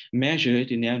 measure it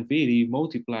in infinity,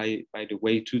 multiply by the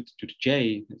way 2 to the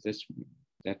J,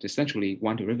 that's essentially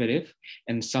one derivative,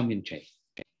 and sum in J.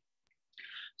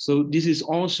 So this is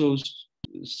also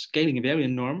scaling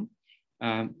invariant norm.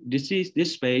 This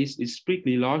space is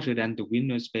strictly larger than the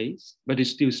Wiener space, but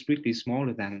it's still strictly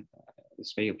smaller than the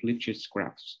space of Lipschitz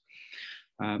graphs.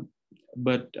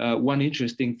 But one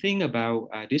interesting thing about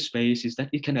this space is that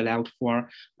it can allow for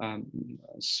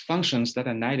functions that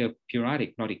are neither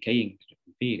periodic nor decaying to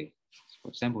infinity. For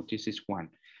example, this is one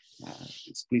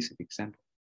explicit example.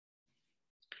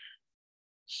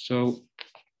 So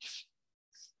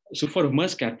for the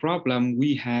Muskat problem,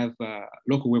 we have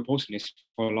local well-posedness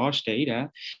for large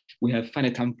data. We have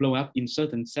finite time blow up in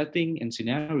certain setting and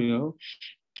scenario.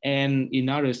 And in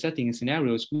other setting and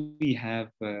scenarios, we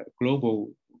have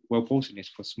global well-posedness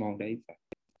for small data.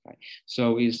 Right?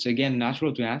 So it's again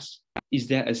natural to ask, is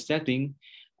there a setting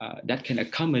that can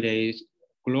accommodate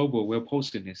global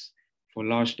well-posedness for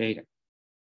large data?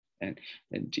 And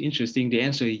interesting, the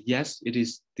answer is yes, it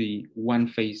is the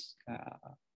one-phase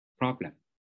problem.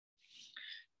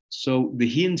 So the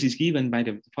hint is given by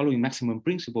the following maximum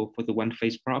principle for the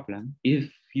one-phase problem. If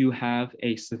you have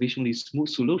a sufficiently smooth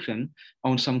solution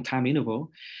on some time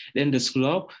interval, then the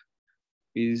slope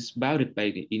is bounded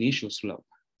by the initial slope,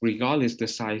 regardless the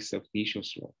size of the initial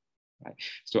slope. Right?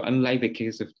 So unlike the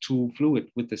case of two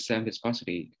fluids with the same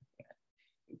viscosity,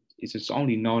 it is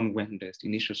only known when the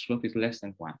initial slope is less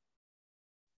than 1.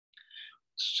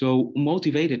 So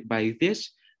motivated by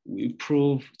this, we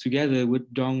prove together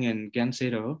with Dong and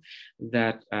Gansedo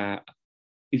that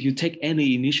if you take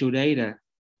any initial data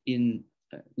in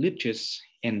Lipschitz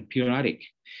and periodic.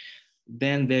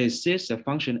 Then there exists a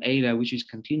function eta which is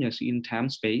continuous in time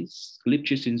space,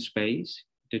 Lipschitz in space.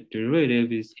 The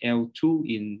derivative is L2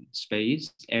 in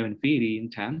space, L infinity in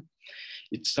time.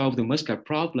 It solves the Muskat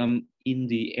problem in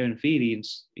the L infinity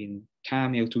in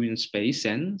time, L2 in space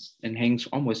sense, and hangs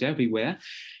almost everywhere.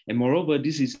 And moreover,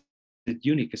 this is the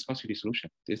unique viscosity solution.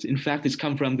 In fact, it's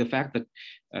come from the fact that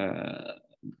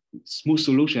smooth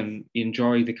solution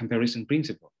enjoy the comparison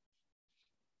principle.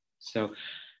 So,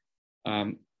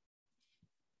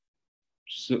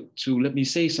 so let me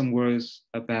say some words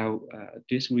about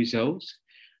these results.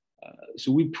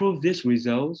 So we proved these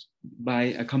results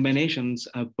by combinations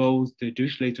of both the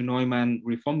Dirichlet to Neumann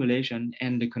reformulation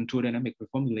and the contour dynamic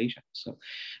reformulation. So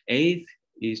eighth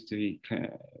is the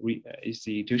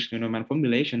Dirichlet Neumann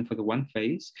formulation for the one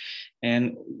phase,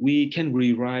 and we can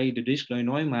rewrite the Dirichlet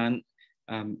Neumann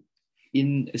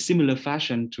in a similar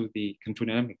fashion to the contour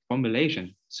dynamic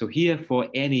formulation. So here, for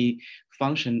any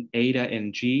function eta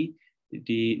and g,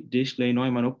 the Dirichlet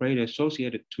Neumann operator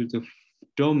associated to the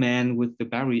domain with the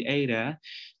boundary eta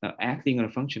acting on a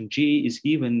function g is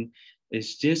given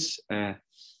as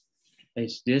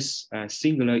this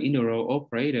singular integral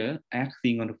operator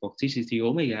acting on the vorticity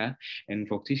omega, and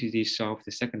vorticity solve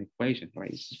the second equation,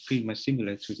 right? It's pretty much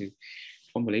similar to the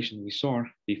formulation we saw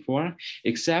before,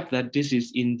 except that this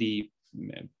is in the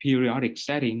periodic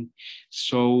setting.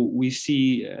 So we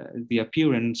see the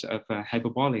appearance of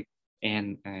hyperbolic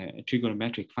and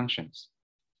trigonometric functions.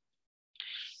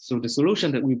 So the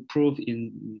solution that we proved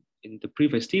in the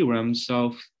previous theorem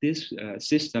solve this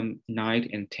system 9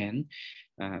 and 10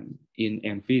 in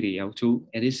infinity L2,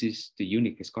 and this is the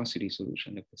unique viscosity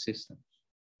solution of the system.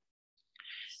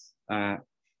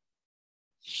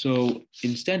 So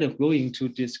instead of going to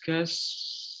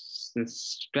discuss the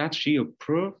strategy of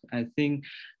proof, I think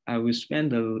I will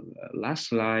spend the last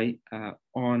slide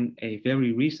on a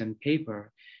very recent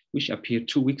paper which appeared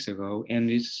 2 weeks ago and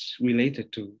is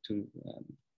related to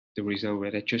the result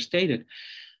that I just stated.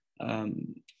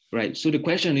 Right, so the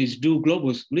question is, do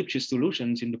global Lipschitz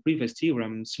solutions in the previous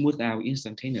theorem smooth out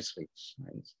instantaneously?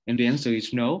 Right? And the answer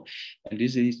is no, and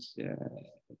this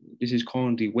is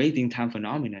called the waiting time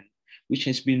phenomenon, which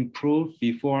has been proved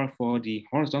before for the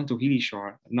horizontal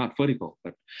Hilly-Short, not vertical,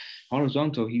 but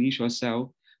horizontal Hilly-Short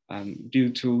cell due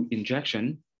to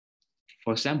injection,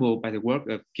 for example, by the work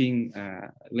of King,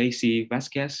 Lacey,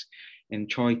 Vasquez, and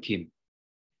Choi Kim.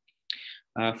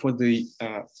 For the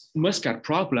Muskat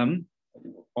problem,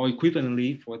 or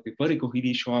equivalently for the vertical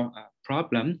Hilly-Short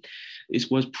problem, it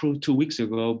was proved 2 weeks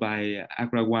ago by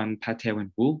Agrawal, Patel,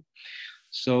 and Wu.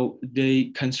 So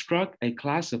they construct a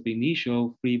class of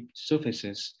initial free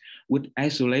surfaces with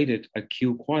isolated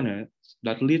acute corners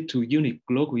that lead to unique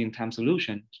Lagrangian time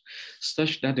solutions,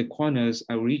 such that the corners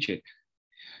are rigid.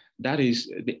 That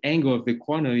is, the angle of the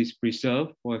corner is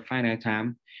preserved for a finite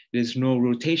time. There's no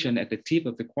rotation at the tip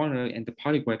of the corner, and the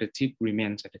particle at the tip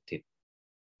remains at the tip.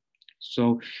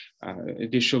 So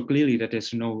they show clearly that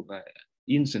there's no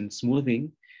instant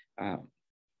smoothing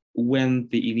when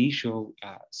the initial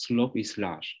slope is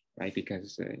large, right?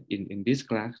 Because in this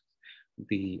class,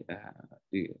 the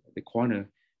corner,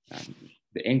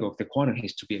 the angle of the corner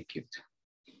has to be acute.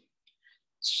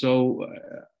 So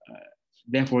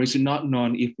therefore, it's not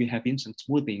known if we have instant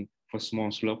smoothing for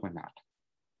small slope or not,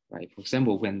 right? For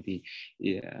example, when the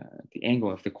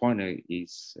angle of the corner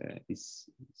is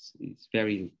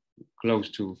very close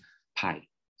to pi,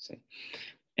 say.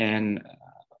 And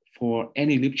for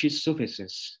any Lipschitz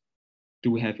surfaces, do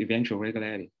we have eventual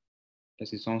regularity?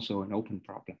 This is also an open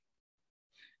problem.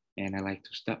 And I like to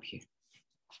stop here.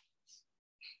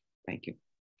 Thank you.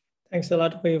 Thanks a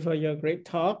lot for your great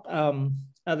talk.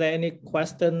 Are there any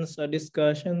questions or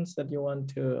discussions that you want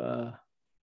to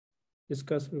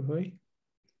discuss with me?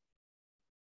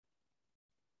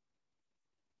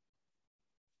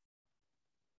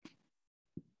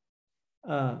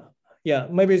 Yeah,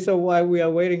 maybe so while we are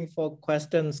waiting for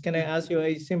questions, can I ask you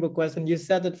a simple question? You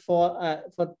said that for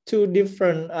two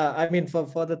different, I mean,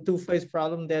 for the two-phase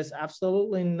problem, there's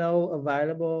absolutely no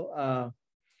available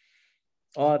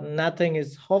or nothing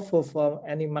is hopeful for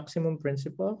any maximum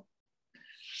principle?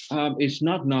 It's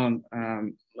not known.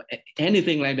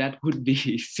 Anything like that would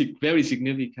be very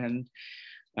significant.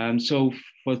 So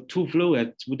for two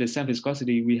fluids with the same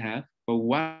viscosity we have, for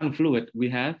one fluid we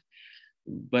have,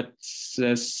 but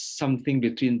something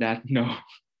between that, no.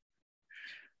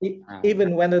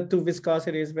 Even when the two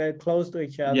viscosity is very close to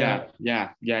each other. Yeah.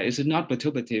 It's not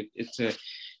perturbative. It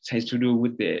has to do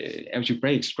with the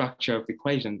algebraic structure of the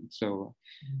equation. So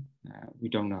we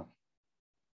don't know.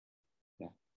 Yeah.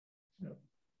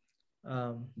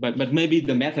 But maybe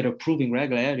the method of proving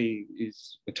regularity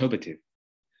is perturbative.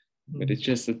 but it's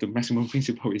just that the maximum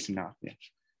principle is not. Yeah.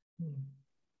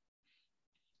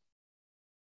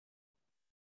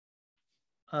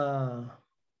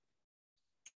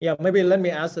 Yeah, maybe let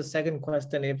me ask the second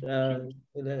question if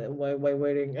while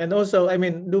waiting. And also, I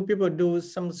mean, do people do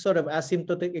some sort of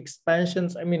asymptotic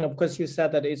expansions? I mean, of course, you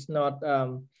said that it's not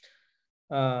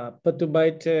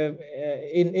perturbative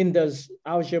in those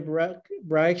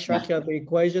algebraic structure of the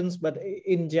equations, but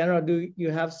in general, do you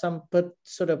have some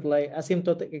sort of like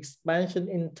asymptotic expansion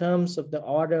in terms of the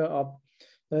order of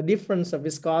the difference of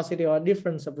viscosity or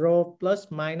difference of rho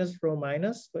plus minus rho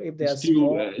minus? So if they are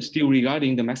still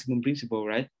regarding the maximum principle,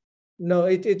 right? No,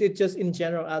 it just in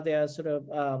general, are there sort of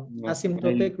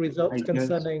asymptotic results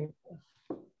concerning?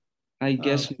 I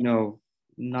guess no,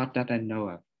 not that I know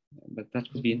of, but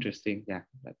that could be interesting. Yeah,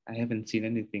 but I haven't seen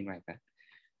anything like that.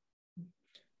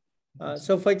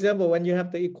 So, for example, when you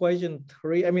have the equation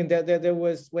 3, I mean, there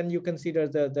was, when you consider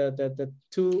the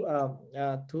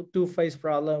two-phase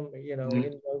problem, you know, in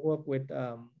your work with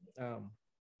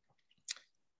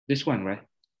this one, right?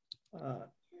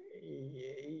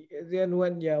 Then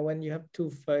when you have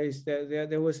two-phase,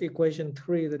 there was equation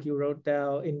 3 that you wrote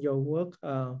down in your work.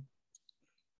 Oh,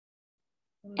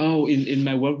 in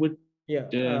my work with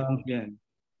Nguyen.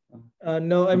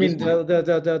 No, I mean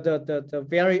the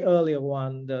very early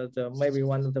one, the maybe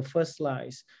one of the first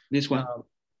slides. This one.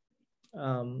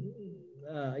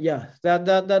 Yeah,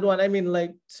 that one. I mean,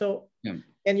 like, so. Yeah.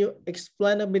 Can you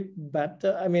explain a bit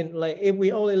better? I mean, like, if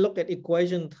we only look at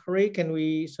equation 3, can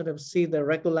we sort of see the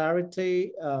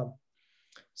regularity?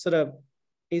 Sort of,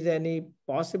 is there any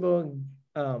possible?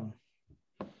 I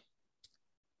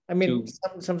mean,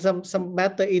 some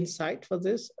better insight for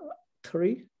this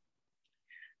 3.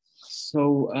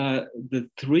 So the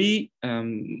 3.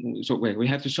 So wait, we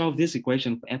have to solve this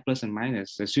equation for f plus and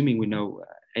minus, assuming we know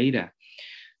eta,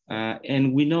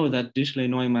 and we know that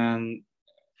Dirichlet-Neumann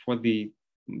for the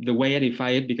way I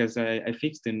define it, because I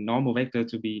fixed the normal vector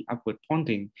to be upward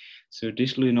pointing. So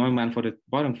Dirichlet-Neumann for the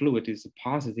bottom fluid is a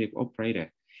positive operator,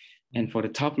 and for the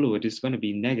top fluid is going to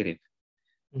be negative.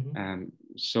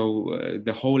 So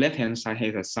the whole left-hand side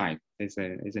has a sign, is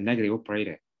a negative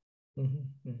operator.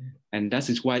 And that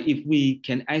is why if we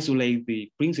can isolate the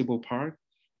principal part,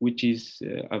 which is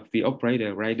of the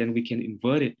operator, right, then we can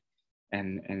invert it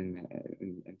and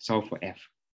solve for f.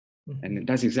 And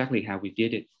that's exactly how we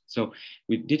did it. So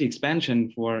we did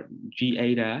expansion for G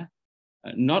eta,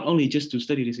 not only just to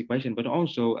study this equation, but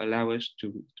also allow us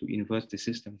to invert the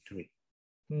system 3.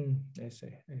 I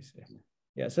see.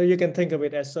 Yeah, so you can think of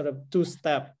it as sort of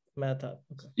two-step method.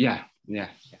 Okay. Yeah.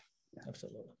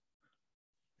 Absolutely.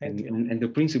 Thank you. And the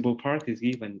principal part is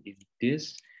given in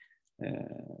this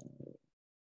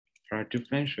part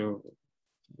differential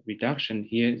reduction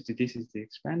here. This is the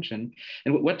expansion.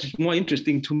 And what's more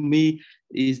interesting to me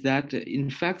is that, in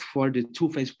fact, for the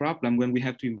two-phase problem, when we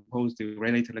have to impose the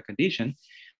Rayleigh-Taylor condition,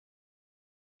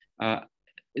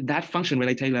 that function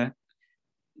Rayleigh-Taylor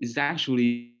is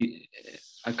actually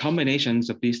a combination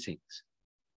of these things.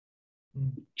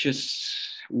 Just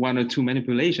one or two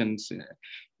manipulations.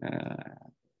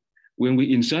 When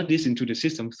we insert this into the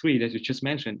system 3 that you just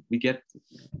mentioned, we get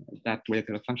that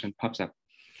Rayleigh-Taylor function pops up.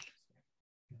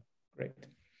 Great.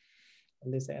 At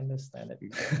least I understand it.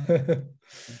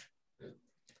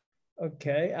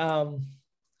 Okay.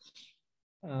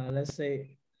 Let's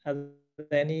see. Are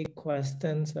there any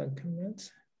questions or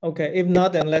comments? Okay. If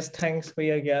not, then let's thanks for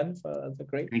you again for the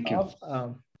great talk.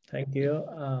 Thank you.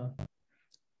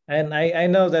 And I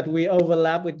know that we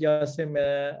overlap with your sim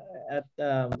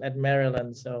at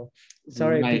Maryland. So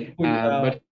sorry.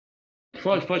 Right.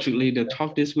 But fortunately, the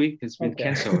talk this week has been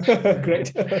canceled. Great.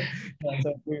 So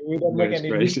we don't make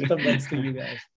any disturbance to you guys.